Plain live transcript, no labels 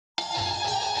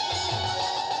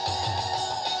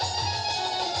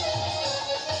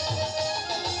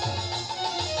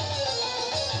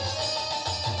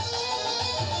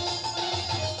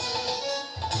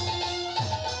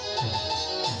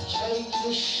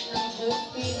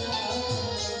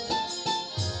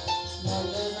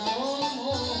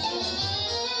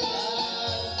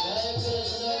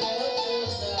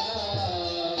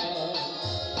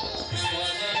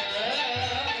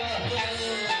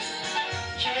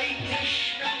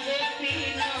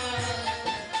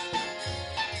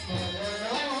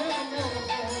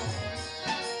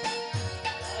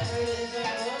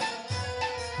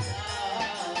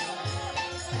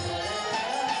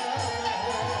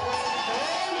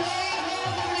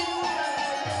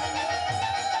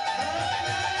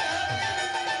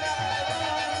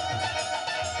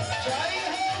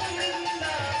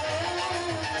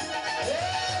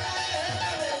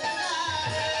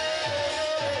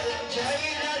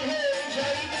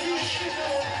জয় কৃষ্ণ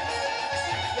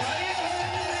জয়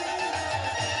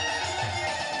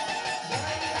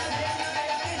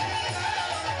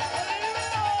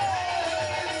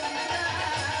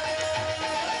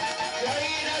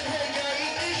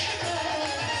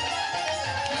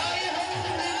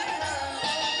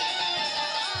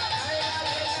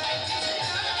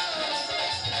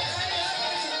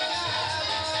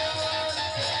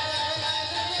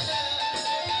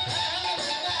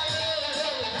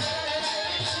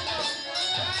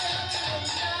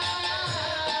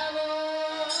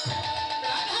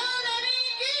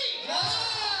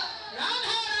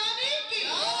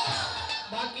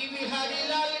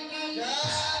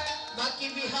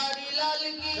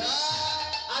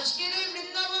আজকের এই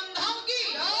বৃন্দাবন ধাম কি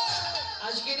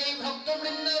আজকের এই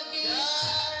ভক্তবৃন্দ কি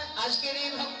আজকের এই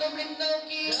ভক্তবৃন্দ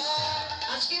কি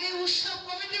আজকের এই উৎসব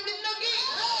কমিটি বৃন্দ কি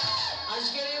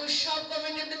আজকের এই উৎসব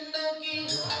কমিটি বৃন্দ কি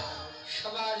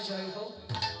সবার জয় হোক।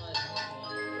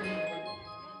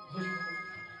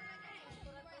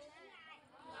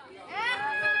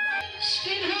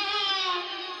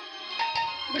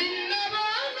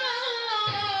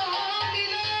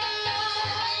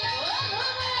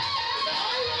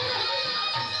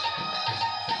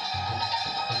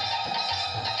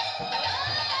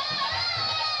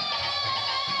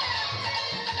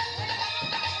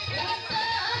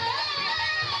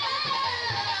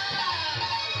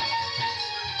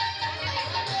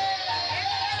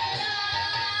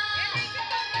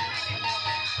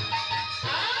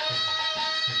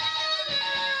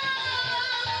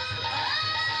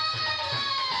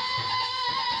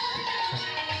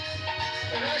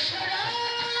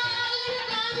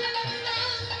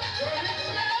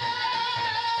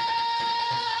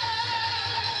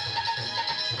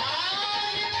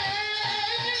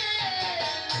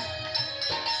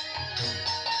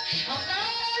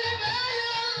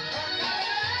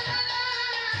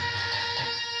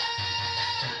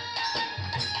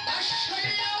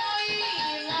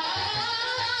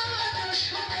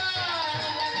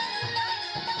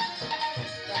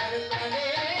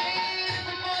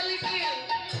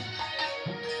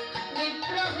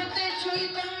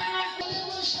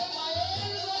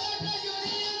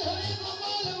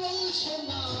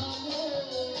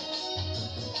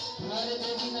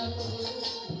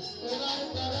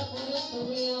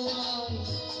 তুমি আমায়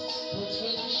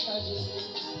পথের সাজে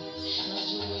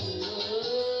সাজিয়ে দাও।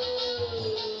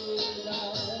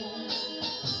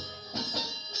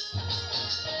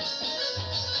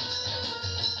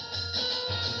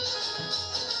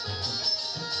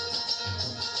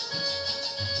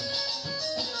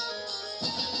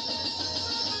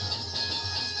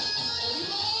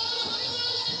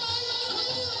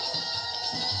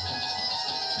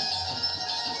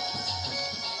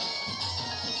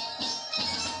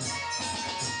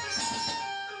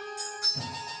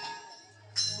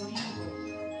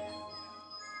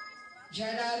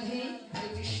 জয় রাধে, হরে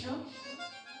কৃষ্ণ।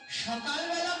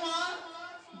 সকালবেলা মা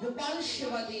গোপাল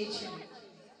সেবা দিয়েছেন।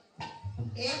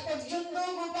 এ পর্যন্ত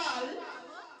গোপাল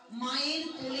মায়ের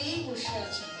কোলেই বসে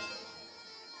আছে।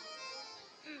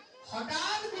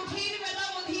 হঠাৎ গভীর বেলা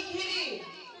অধিক ঘিরে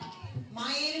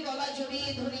মায়ের গলা জড়িয়ে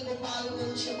ধরে গোপাল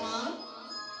বলছে, মা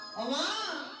ও মা,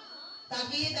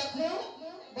 তাকিয়ে দেখো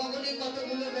গগনে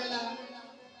কতগুলো বেলা।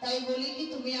 তাই বলি কি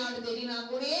তুমি আর দেরি না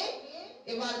করে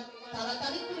এবার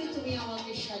তাড়াতাড়ি করে তুমি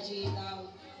আমাকে সাজিয়ে দাও।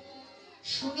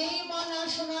 শুনেই মা না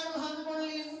শোনার ভান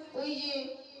করলেন। ওই যে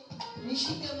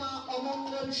ঋষিতে মা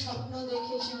অমঙ্গল স্বপ্ন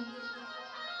দেখেছেন,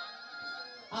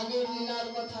 আগের লীলার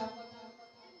কথা।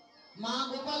 মা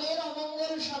গোপালের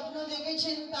অমঙ্গল স্বপ্ন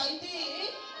দেখেছেন, তাইতে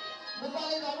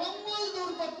গোপালের অমঙ্গল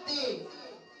দূর করতে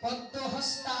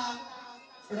পদ্মহস্তা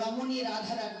রমণী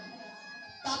রাধারানী,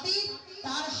 তাতে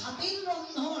তার হাতের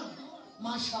রন্ধন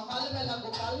মা সকালবেলা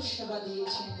গোপাল সেবা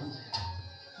দিয়েছেন।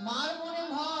 মার মনে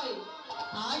ভয়,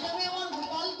 আজ আমি আমার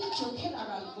গোপালকে চোখের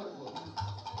আড়াল করবো না।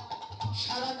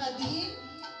 সারাটা দিন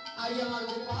আজ আমার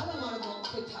গোপাল আমার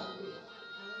মধ্যে থাকবে।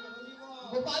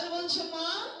 গোপাল বলছে, মা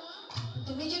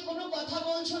তুমি যে কোনো কথা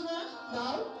বলছো না,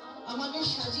 দাও আমাকে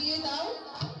সাজিয়ে দাও।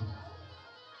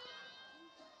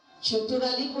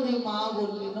 চতুরালি করে মা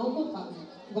বললেন, ও গোপাল,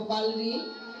 গোপাল রে,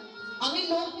 আমি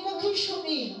লোকমুখে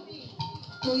শুনি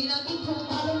তুই নাকি খুব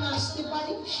ভালো নাচতে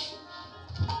পারিস।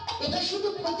 এটা শুধু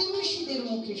প্রতিবেশীদের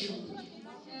মুখে শুনি,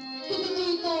 কিন্তু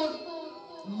তুই তোর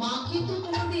মাকে তো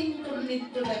কোনোদিন তোর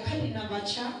নৃত্য দেখালি না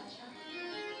বাছা।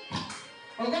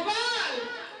 ও গোপাল,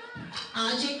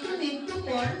 আজ একটু নৃত্য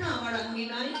কর না আমার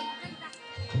আঙ্গিনায়।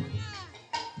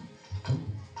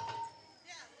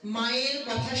 মায়ের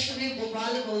কথা শুনে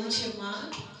গোপাল বলছে, মা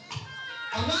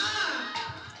মা,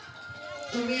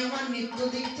 তুমি আমার নৃত্য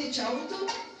দেখতে চাও তো?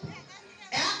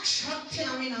 1 স্বার্থে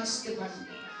আমি নাচতে পারি।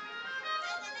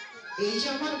 এই যে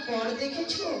আমার কর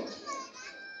দেখেছো,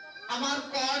 আমার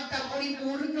করটা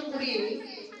পরিপূর্ণ করে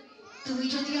তুমি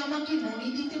যদি আমাকে ননি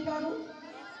দিতে পারো,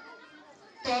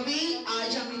 তবেই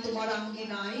আজ আমি তোমার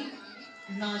আঙ্গিনায়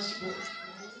নাচব।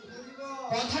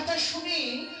 কথাটা শুনে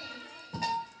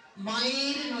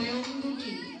মায়ের নয়ন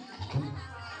দুটি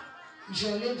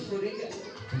জলে ভরে গেল।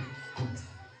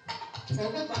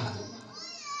 ভগবান,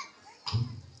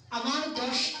 আমার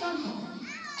 10টা নয়,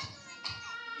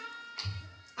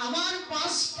 আমার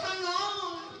 5টা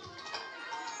নয়,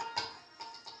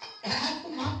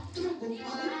 একমাত্র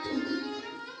গোপাল তুমি।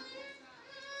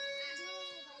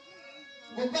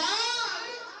 গোপাল,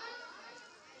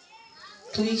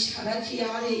 তুই ছাড়া কি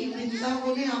আর এই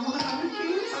বৃন্দাবনে আমার আর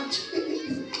কেউ আছে?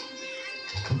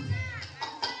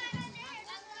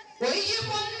 ওই যে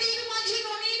মন্দির মাঝে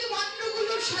ননির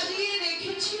ভাণ্ডগুলো সাজিয়ে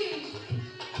রেখেছি,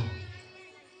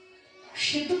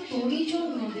 সে তো তোরই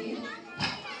জন্য রে।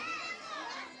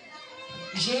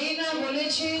 যে না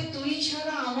বলেছে তুই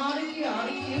ছাড়া আমার কি আর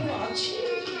কেউ আছে?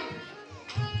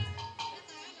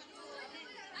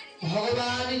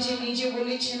 ভগবান যে নিজে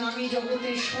বলেছেন আমি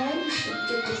জগতে সব সহ্য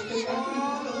করতে পারি।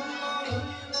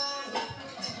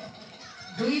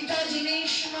 দুইটা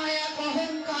জিনিস নয়, এক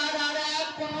অহংকার আর এক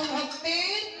কোন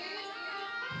ভক্তের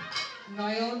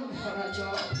নয়ন ভরা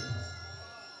জল।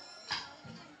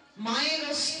 মায়ের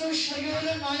অস্ত্র সজল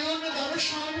নয়ন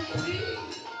দর্শন করি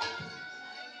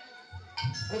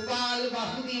গোপাল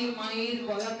বাহু দিয়ে মায়ের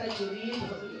গলাটা জড়িয়ে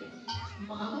ধরলেন।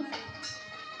 মা,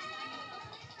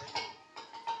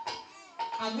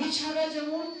 আমি ছাড়া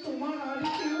যেমন তোমার আর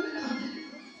কেউ নাই,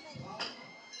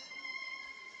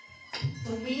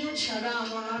 তুমিও ছাড়া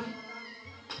আমার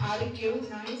আর কেউ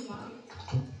নাই। মা,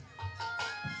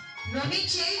 ননি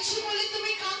চেয়েছি বলে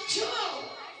তুমি কাঁদছো?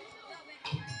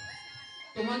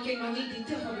 তোমাকে ননি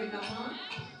দিতে হবে না মা।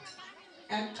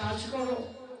 এক কাজ করো,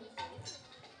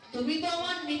 তুমি তো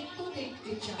আমার নৃত্য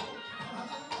দেখতে চাও।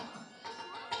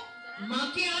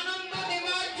 মাকে আনন্দ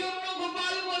দেওয়ার জন্য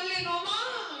গোপাল বললেন, ও মা,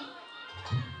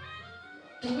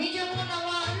 তুমি যেমন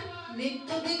আমার নৃত্য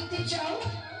দেখতে চাও,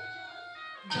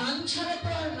 গান ছাড়া তো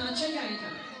আর নাচা যায়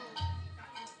না।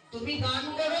 তুমি গান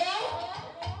করো,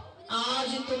 আজ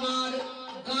তোমার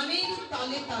গানের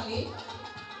তালে তালে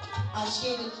আজকে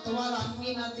তোমার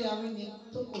আঙ্গিনাতে আমি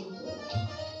নৃত্য করব।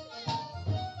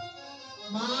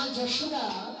 মা যশোদা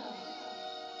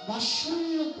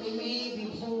বাৎসল্য প্রেমে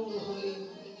বিভোর হলেন।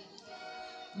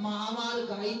 মা আমার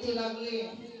গাইতে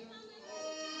লাগলেন,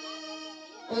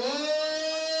 ও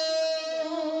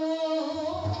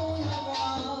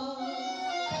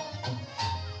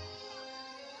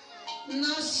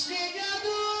নাচরে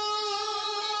যাদু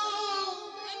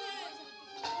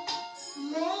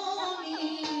মনি,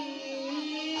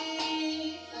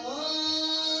 ও